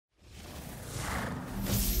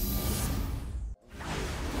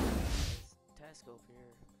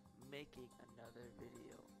making another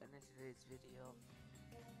video, and in today's video,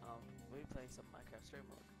 we're playing some Minecraft story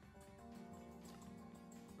mode.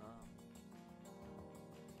 I'm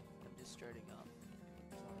just starting off,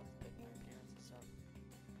 so I'm making an appearance and stuff,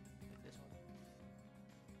 like this one.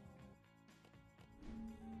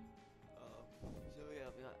 So we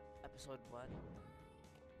got episode 1,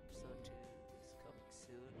 episode 2 is coming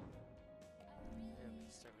soon, and we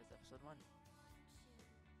start with episode 1.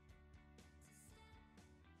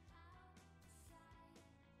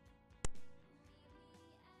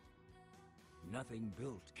 Nothing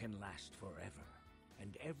built can last forever,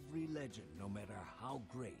 and every legend, no matter how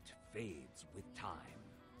great, fades with time.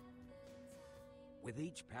 With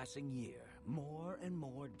each passing year, more and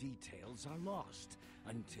more details are lost,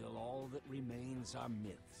 until all that remains are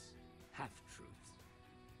myths, half-truths.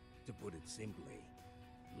 To put it simply,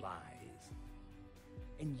 lies.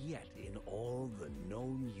 And yet, in all the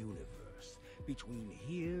known universe, between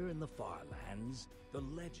here and the far lands, the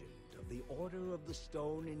legend of the Order of the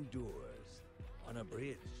Stone endures,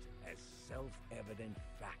 unabridged as self-evident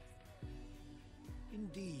fact.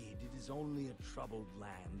 Indeed, it is only a troubled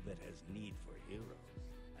land that has need for heroes,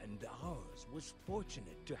 and ours was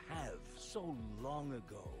fortunate to have, so long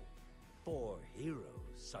ago, 4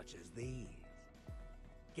 heroes such as these.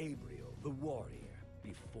 Gabriel, the warrior,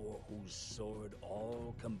 before whose sword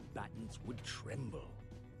all combatants would tremble.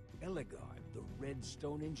 Eligard, the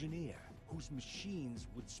redstone engineer, whose machines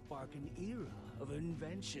would spark an era of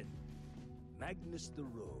invention. Magnus the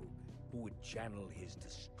rogue, who would channel his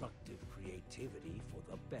destructive creativity for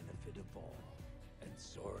the benefit of all. And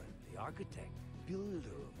Soren, the architect, builder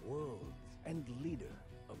of worlds, and leader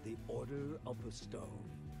of the Order of the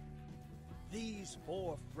Stone. These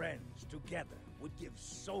 4 friends together would give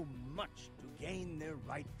so much to gain their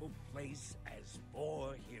rightful place as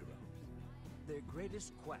 4 heroes. Their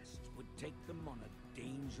greatest quest would take them on a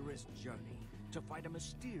dangerous journey to fight a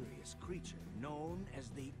mysterious creature known as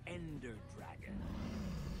the Ender Dragon.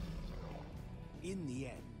 In the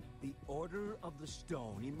end, the Order of the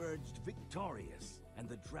Stone emerged victorious, and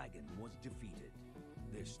the dragon was defeated.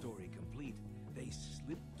 Their story complete, they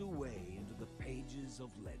slipped away into the pages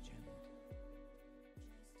of legend.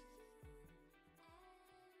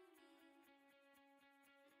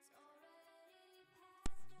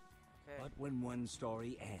 Okay. But when one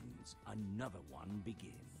story ends, another one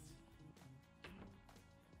begins.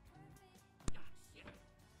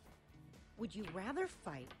 Would you rather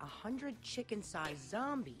fight 100 chicken-sized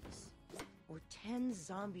zombies or 10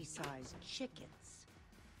 zombie-sized chickens?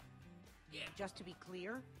 Yeah. Just to be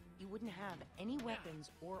clear, you wouldn't have any weapons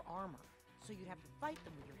or armor, so you'd have to fight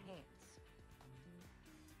them with your hands.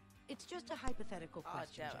 It's just a hypothetical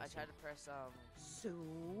question, damn, I Jesse. tried to press, So,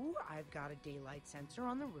 I've got a daylight sensor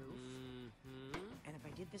on the roof, and if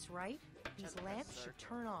I did this right, these lamps should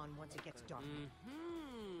turn on once it gets dark.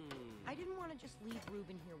 I didn't want to just leave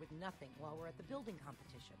Ruben here with nothing while we're at the building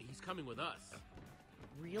competition. He's coming with us.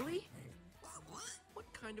 Really?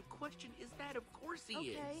 What kind of question is that? Of course he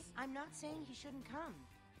Okay, is. I'm not saying he shouldn't come.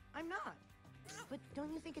 I'm not. But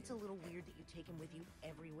don't you think it's a little weird that you take him with you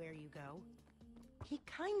everywhere you go? He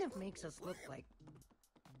kind of makes us look like,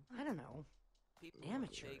 I don't know,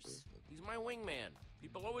 amateurs. He's my wingman.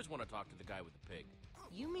 People always want to talk to the guy with the pig.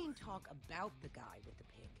 You mean talk about the guy with the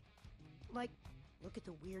pig. Like, look at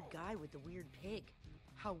the weird guy with the weird pig.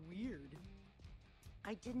 How weird.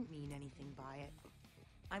 I didn't mean anything by it.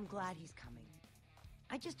 I'm glad he's coming.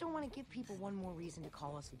 I just don't want to give people one more reason to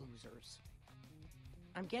call us losers.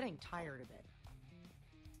 I'm getting tired of it.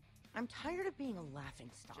 I'm tired of being a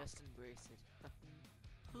laughingstock. just embrace it.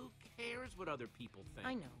 Who cares what other people think?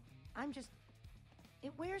 I know. I'm just...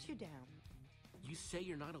 It wears you down. You say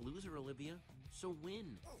you're not a loser, Olivia, so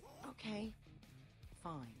win. Okay.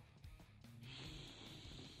 Fine.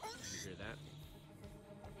 Did you hear that?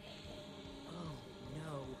 Oh,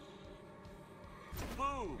 no.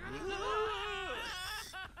 Boom!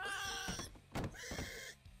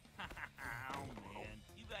 Oh, man.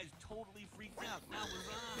 You guys totally freaked out. That was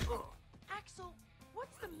on. Axel,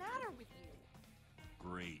 what's the matter with you?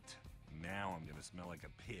 Great. Now I'm gonna smell like a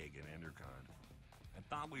pig in Endercon. I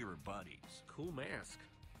thought we were buddies. Cool mask.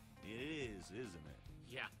 It is, isn't it?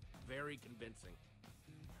 Yeah, very convincing.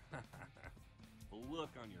 The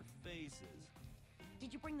look on your faces.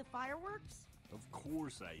 Did you bring the fireworks? Of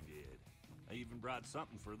course I did. I even brought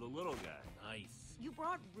something for the little guy. Nice. You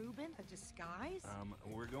brought Ruben a disguise?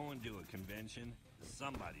 We're going to a convention.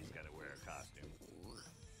 Somebody's gotta wear a costume.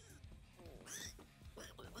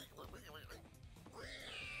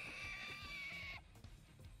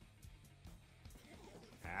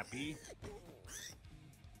 Happy?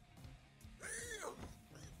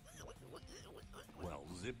 Well,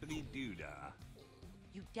 zippity doodah.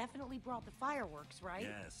 You definitely brought the fireworks, right?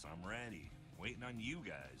 Yes, I'm ready. Waiting on you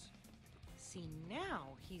guys. See,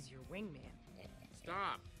 now he's your wingman.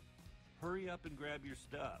 Stop. Hurry up and grab your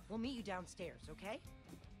stuff. We'll meet you downstairs, okay?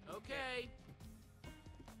 Okay.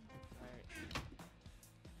 Alright.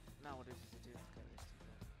 Now what is it to do?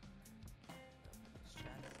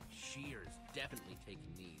 Shear's definitely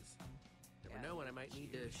taking these. Never Yeah, know when I might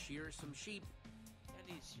need to shear some sheep. You don't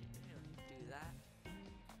need to do that.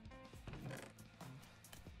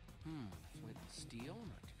 Flint and steel,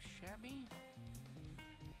 not too shabby.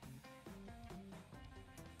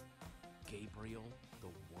 Gabriel the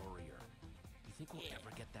Warrior. You think we'll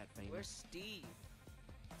ever get that famous? Where's Steve?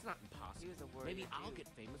 It's not impossible. He was a warrior, Maybe I'll dude. get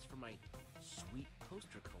famous for my sweet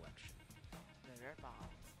poster collection. The dirt ball.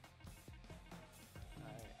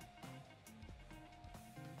 Alright.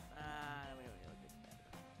 We don't really look at that.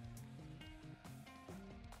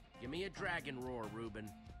 Give me a dragon roar, Reuben.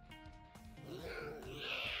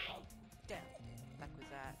 Damn. Back with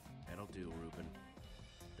that. That'll do, Reuben.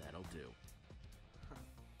 That'll do.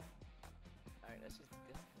 Alright, let's just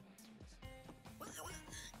guess the next one.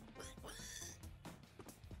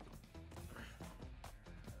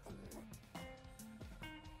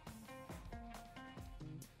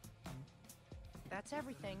 That's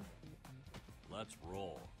everything. Let's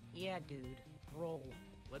roll. Yeah, dude. Roll.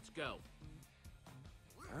 Let's go.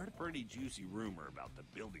 I heard a pretty juicy rumor about the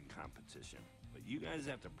building competition, but you guys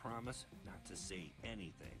have to promise not to say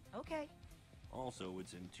anything. Okay. Also,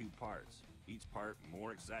 it's in 2 parts. Each part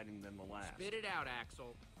more exciting than the last. Spit it out,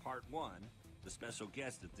 Axel. Part 1, the special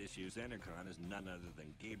guest at this year's Endercon is none other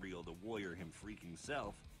than Gabriel the Warrior him freaking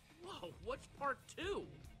self. Whoa, what's part 2?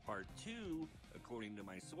 Part 2, according to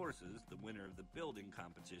my sources, the winner of the building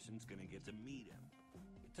competition's gonna get to meet him.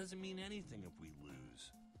 It doesn't mean anything if we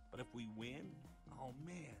lose, but if we win, oh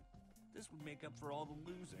man, this would make up for all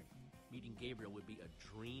the losing. Meeting Gabriel would be a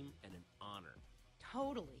dream and an honor.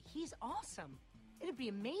 Totally. He's awesome. It'd be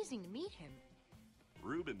amazing to meet him.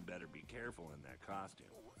 Reuben better be careful in that costume.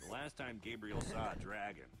 The last time Gabriel saw a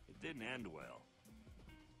dragon, it didn't end well.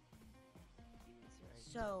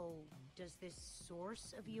 So, does this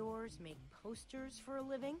source of yours make posters for a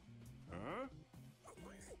living? Huh?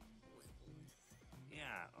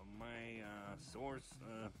 Yeah, my source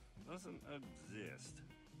doesn't exist.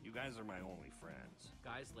 You guys are my only friends.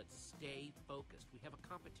 Guys, let's stay focused. We have a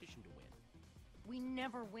competition to win. We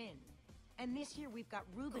never win. And this year we've got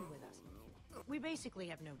Reuben with us. We basically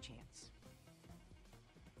have no chance.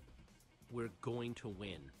 We're going to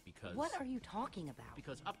win because... What are you talking about?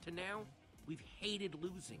 Because up to now, we've hated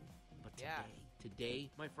losing. But today,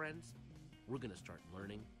 my friends, we're gonna start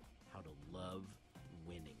learning how to love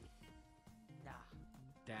winning. Nah.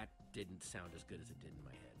 That didn't sound as good as it did in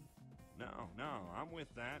my head. No, I'm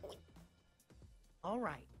with that. All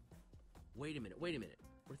right. Wait a minute.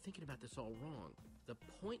 We're thinking about this all wrong. The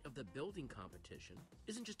point of the building competition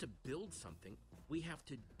isn't just to build something. We have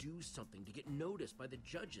to do something to get noticed by the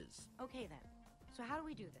judges. Okay then. So how do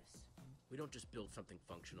we do this? We don't just build something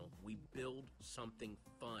functional. We build something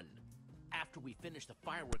fun. After we finish the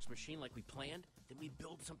fireworks machine like we planned, then we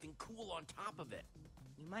build something cool on top of it.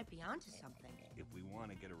 You might be onto something. If we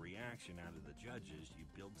want to get a reaction out of the judges, you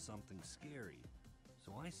build something scary.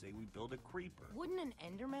 So I say we build a creeper. Wouldn't an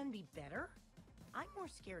Enderman be better? I'm more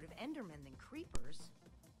scared of Endermen than creepers.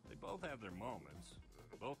 They both have their moments.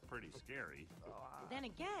 Both pretty scary. Then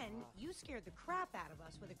again, you scared the crap out of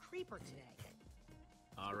us with a creeper today.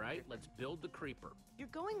 All right, let's build the creeper. You're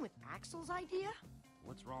going with Axel's idea?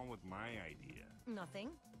 What's wrong with my idea? Nothing.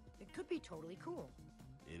 It could be totally cool.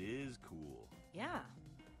 It is cool. Yeah.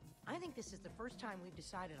 I think this is the first time we've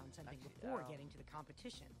decided on something before getting to the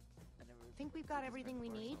competition. Think we've got everything we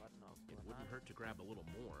need? It wouldn't hurt to grab a little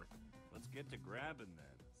more. Let's get to grabbing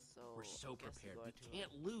then. So We're so I guess prepared. go We into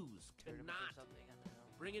can't lose. a tournament or Cannot. something, I don't know.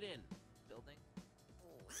 Bring it in. Building.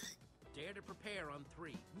 Dare to prepare on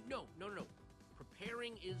 3. No.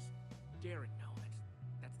 Preparing is daring. No,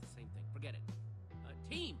 that's the same thing. Forget it.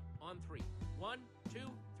 Team on 3. 1, 2,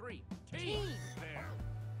 3. Team. There.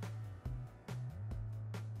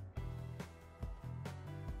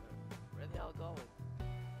 Where are they all going?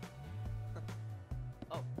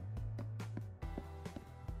 Oh.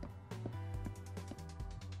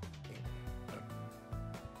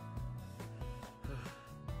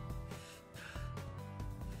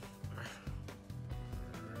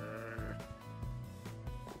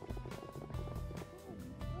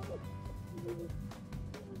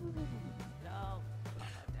 No. Oh,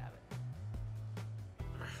 damn it.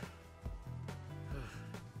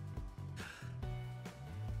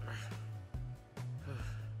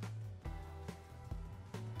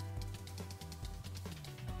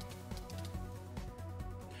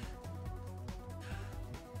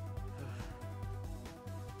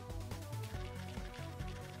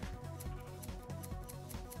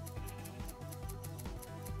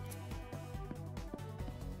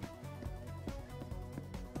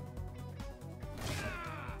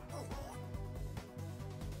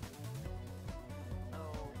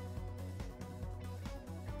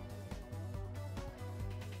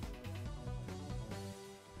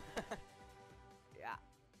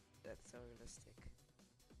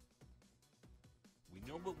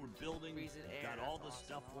 building, Freezing we've air, got all that's the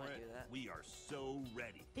stuff awesome. I for wanna it. do that. We are so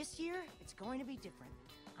ready. This year, it's going to be different.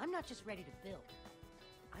 I'm not just ready to build.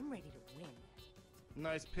 I'm ready to win.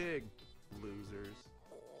 Nice pig, losers.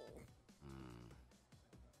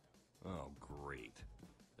 Oh, great.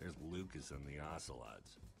 There's Lucas and the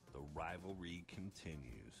Ocelots. The rivalry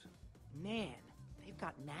continues. Man, they've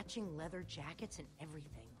got matching leather jackets and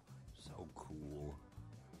everything. So cool.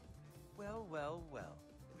 Well, well, well.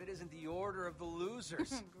 If it isn't the Order of the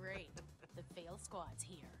Losers. Great. The fail squad's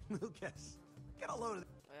here. Lucas, get a load of...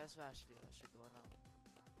 Oh, yeah, that's what I should do. I should go now.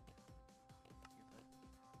 You're good.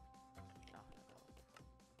 No, no, no.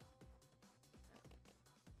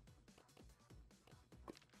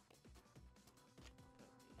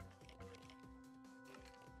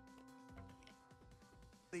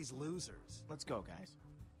 These losers. Let's go, guys.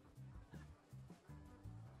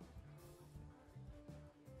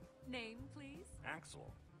 Name, please?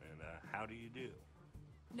 Axel, and how do you do?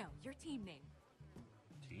 No, your team name.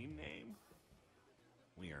 Team name?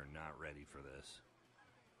 We are not ready for this.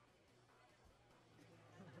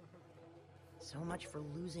 So much for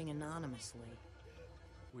losing anonymously.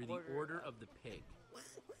 We're the Order of the Pig.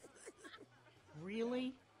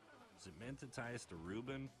 Really? Is it meant to tie us to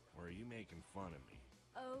Reuben, or are you making fun of me?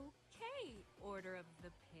 Okay, Order of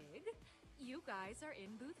the Pig. You guys are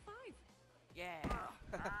in booth 5. Yeah.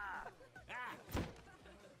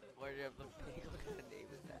 Order of the Pig. What kind of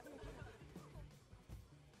name is that?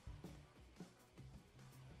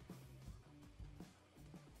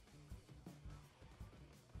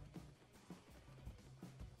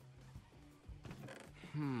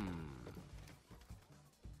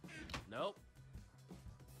 Nope.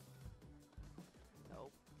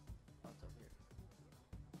 Nope. Oh, it's over here.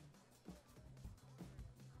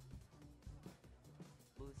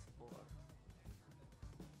 Booth 4.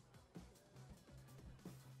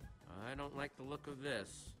 I don't like the look of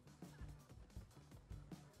this.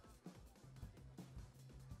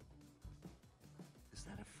 Is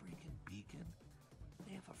that a freaking beacon?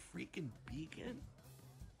 They have a freaking beacon?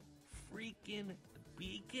 Freaking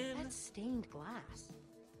beacon? That's stained glass.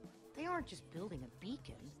 They aren't just building a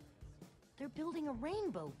beacon. They're building a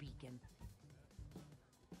rainbow beacon.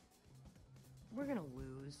 We're gonna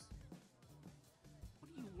lose. What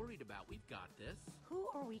are you worried about? We've got this. Who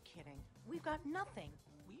are we kidding? We've got nothing.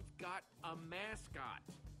 We've got a mascot.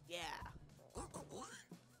 Yeah.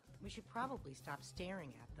 We should probably stop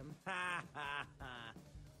staring at them. Ha ha ha.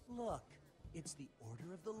 Look, it's the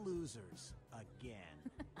Order of the Losers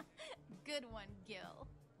again. Good one, Gil.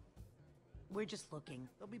 We're just looking.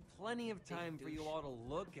 There'll be plenty of time for you all to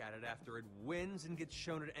look at it after it wins and gets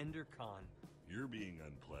shown at EnderCon. You're being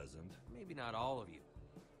unpleasant. Maybe not all of you.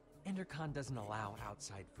 EnderCon doesn't allow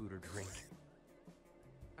outside food or drink.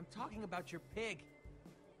 I'm talking about your pig.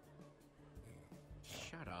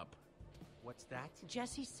 Shut up. What's that?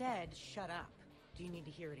 Jesse said, shut up. Do you need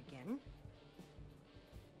to hear it again?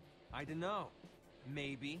 I dunno.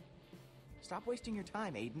 Maybe. Stop wasting your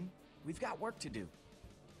time, Aiden. We've got work to do.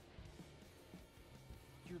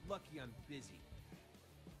 You're lucky I'm busy.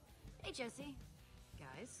 Hey, Jesse.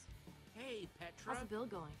 Guys, Hey, Petra. how's the build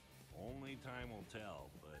going? Only time will tell,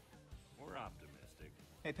 but we're optimistic.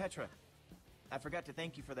 Hey, Petra. I forgot to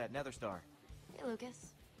thank you for that Nether Star. Hey,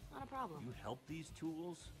 Lucas. Not a problem. You help these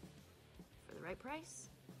tools? For the right price,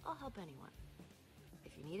 I'll help anyone.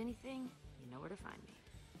 If you need anything, you know where to find me.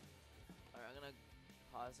 Alright, I'm gonna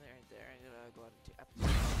pause it right there. I'm gonna go on to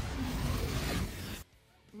episode.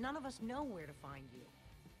 None of us know where to find you.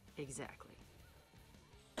 Exactly.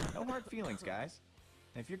 No hard feelings, guys.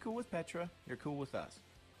 And if you're cool with Petra, you're cool with us.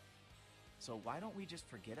 So why don't we just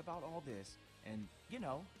forget about all this and, you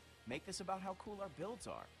know, make this about how cool our builds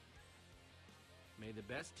are? May the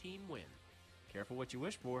best team win. Careful what you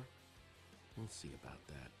wish for. We'll see about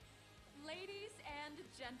that. Ladies and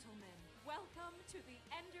gentlemen, welcome to the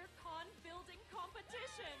EnderCon building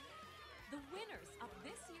competition. The winners of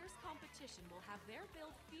this year's competition will have their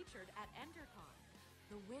build featured at EnderCon.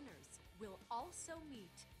 The winners will also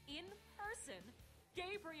meet, in person,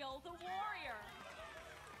 Gabriel the Warrior.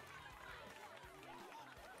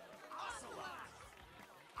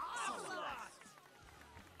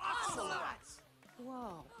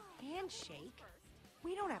 Whoa, handshake?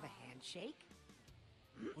 We don't have a handshake.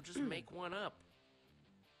 We'll just make one up.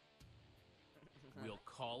 We'll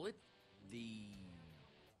call it the...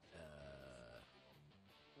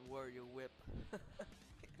 Warrior Whip.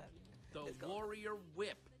 The Let's go. Warrior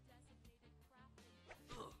Whip.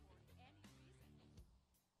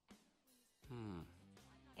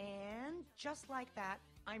 And just like that,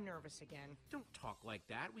 I'm nervous again. Don't talk like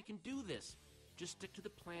that. We can do this. Just stick to the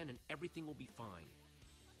plan and everything will be fine.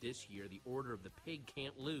 This year, the Order of the Pig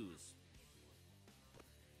can't lose.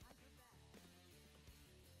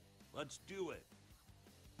 Let's do it.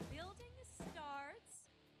 Building starts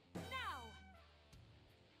now.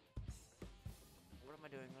 What am I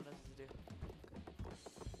doing? What does this do?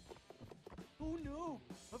 Oh no!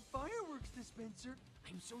 A fireworks dispenser!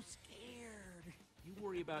 I'm so scared. You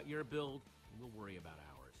worry about your build, and we'll worry about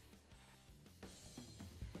ours.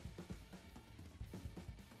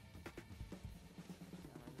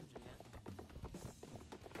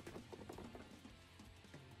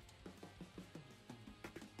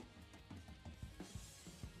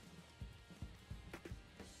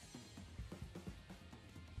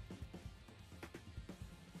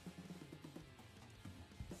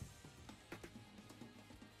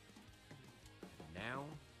 Now,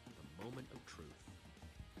 the moment of truth.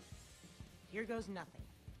 Here goes nothing.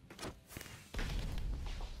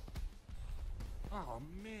 Oh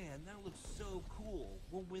man, that looks so cool.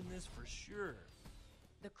 We'll win this for sure.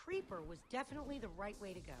 The creeper was definitely the right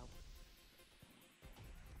way to go.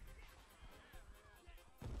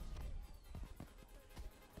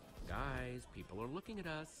 Guys, people are looking at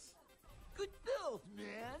us. Good build,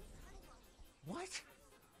 man! What?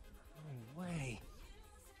 No way.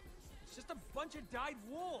 It's just a bunch of dyed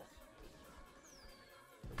wool.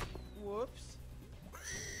 Whoops.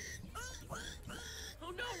 Oh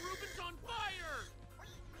no, Ruben's on fire!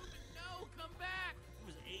 Ruben, no, come back! It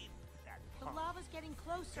was Aiden, that The punk. lava's getting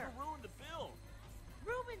closer. Gonna ruin the build.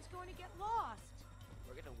 Ruben's going to get lost.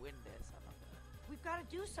 We're gonna win this. I'm not gonna. We've got to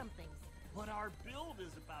do something. But our build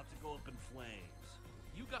is about to go up in flames.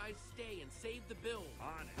 You guys stay and save the build.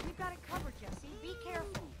 On it. We've got it covered, Jesse. Be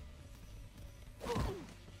careful.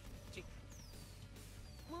 Gee,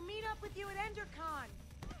 We'll meet up with you at EnderCon.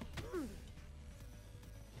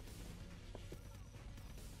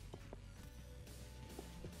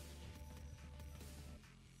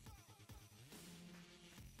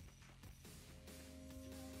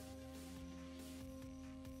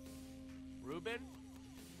 Ruben,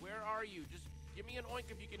 where are you? Just give me an oink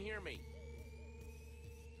if you can hear me.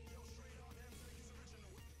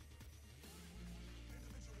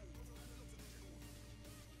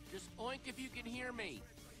 Just oink if you can hear me.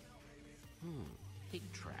 Pig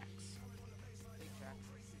tracks. big tracks.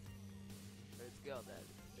 Let's go. That is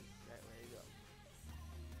the right way to go.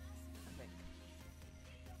 I think.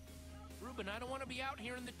 Ruben, I don't want to be out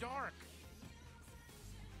here in the dark.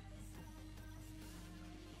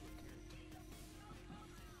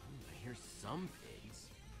 I hear some pigs.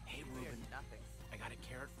 Hey, We hear Ruben, nothing. I got a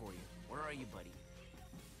carrot for you. Where are you, buddy?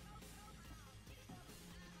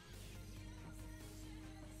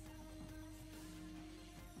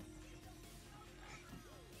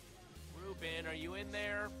 Ruben, are you in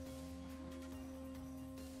there?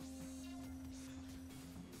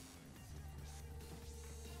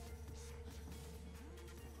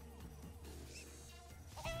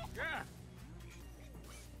 Yeah.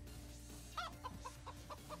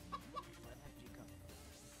 Where the heck did you come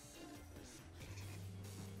from?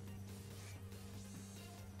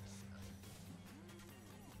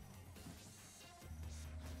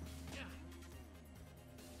 Yeah.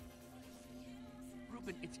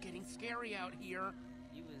 Ruben, it's getting scary out here.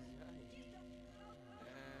 He was right.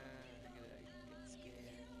 I'm gonna get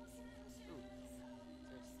scared. Ooh.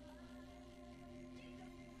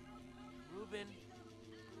 Ruben.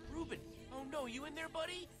 Ruben. Oh no, you in there,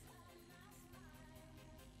 buddy?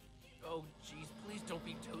 Oh, jeez, please don't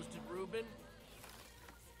be toasted, Ruben.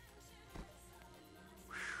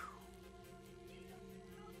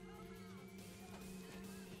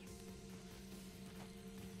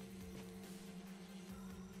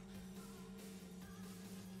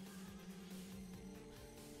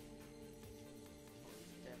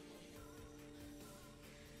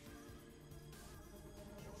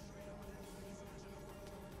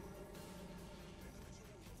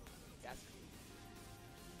 That's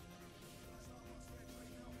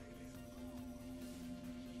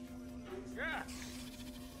Yeah.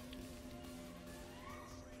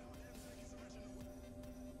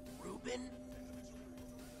 Ruben?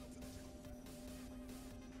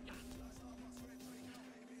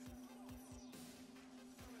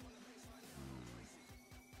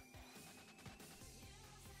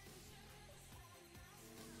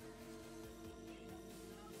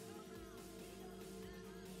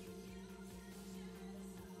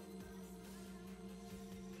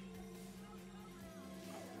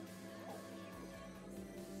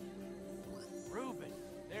 Ruben,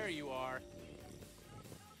 there you are.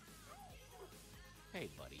 Hey,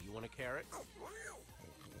 buddy, you want a carrot?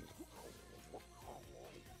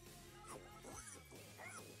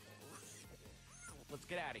 Let's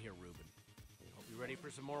get out of here, Ruben. I'll be ready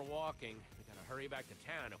for some more walking. We gotta hurry back to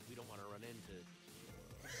town if we don't want to run into...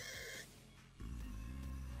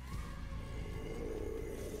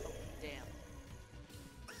 Oh, damn.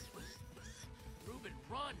 Reuben,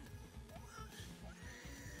 run!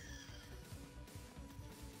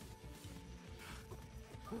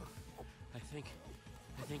 I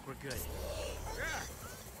think we're good.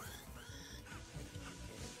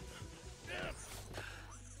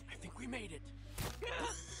 I think we made it.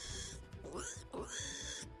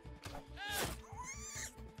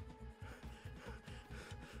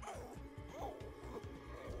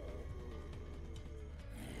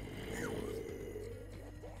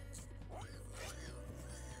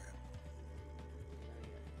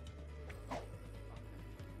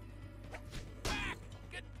 Back!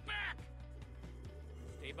 Get back!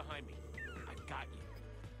 Stay behind me. I've got you.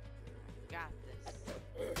 Got this.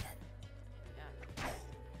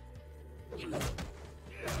 Yeah.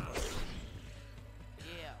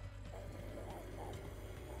 Yeah.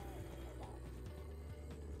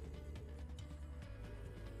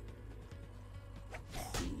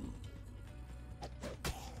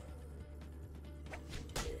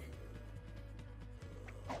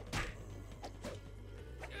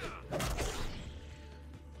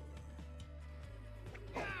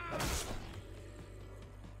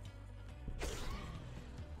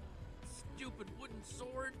 Stupid wooden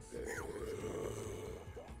swords.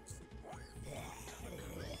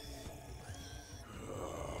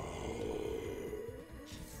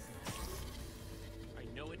 I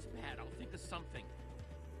know it's bad. I'll think of something.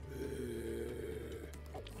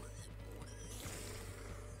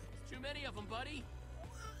 Too many of them, buddy.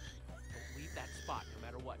 Don't leave that spot, no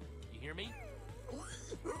matter what. You hear me?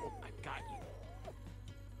 I've got you.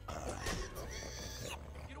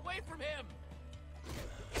 Get away from him!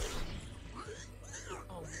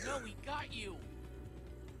 Oh no, he got you!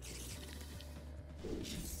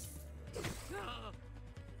 Ah!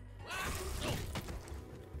 Ah! Oh!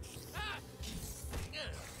 Ah!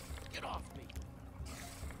 Get off me!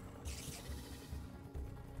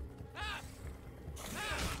 Ah!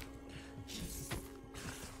 Ah!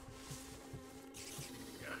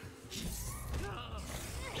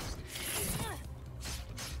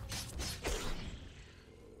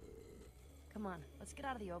 Come on, let's get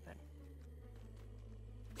out of the open.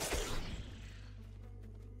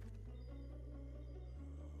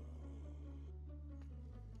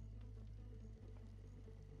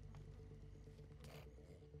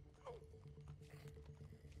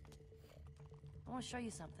 I want to show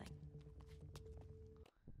you something.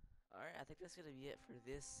 Alright, I think that's gonna be it for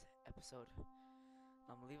this episode.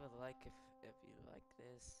 Leave a like if you like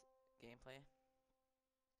this gameplay.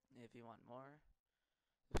 If you want more,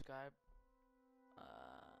 subscribe.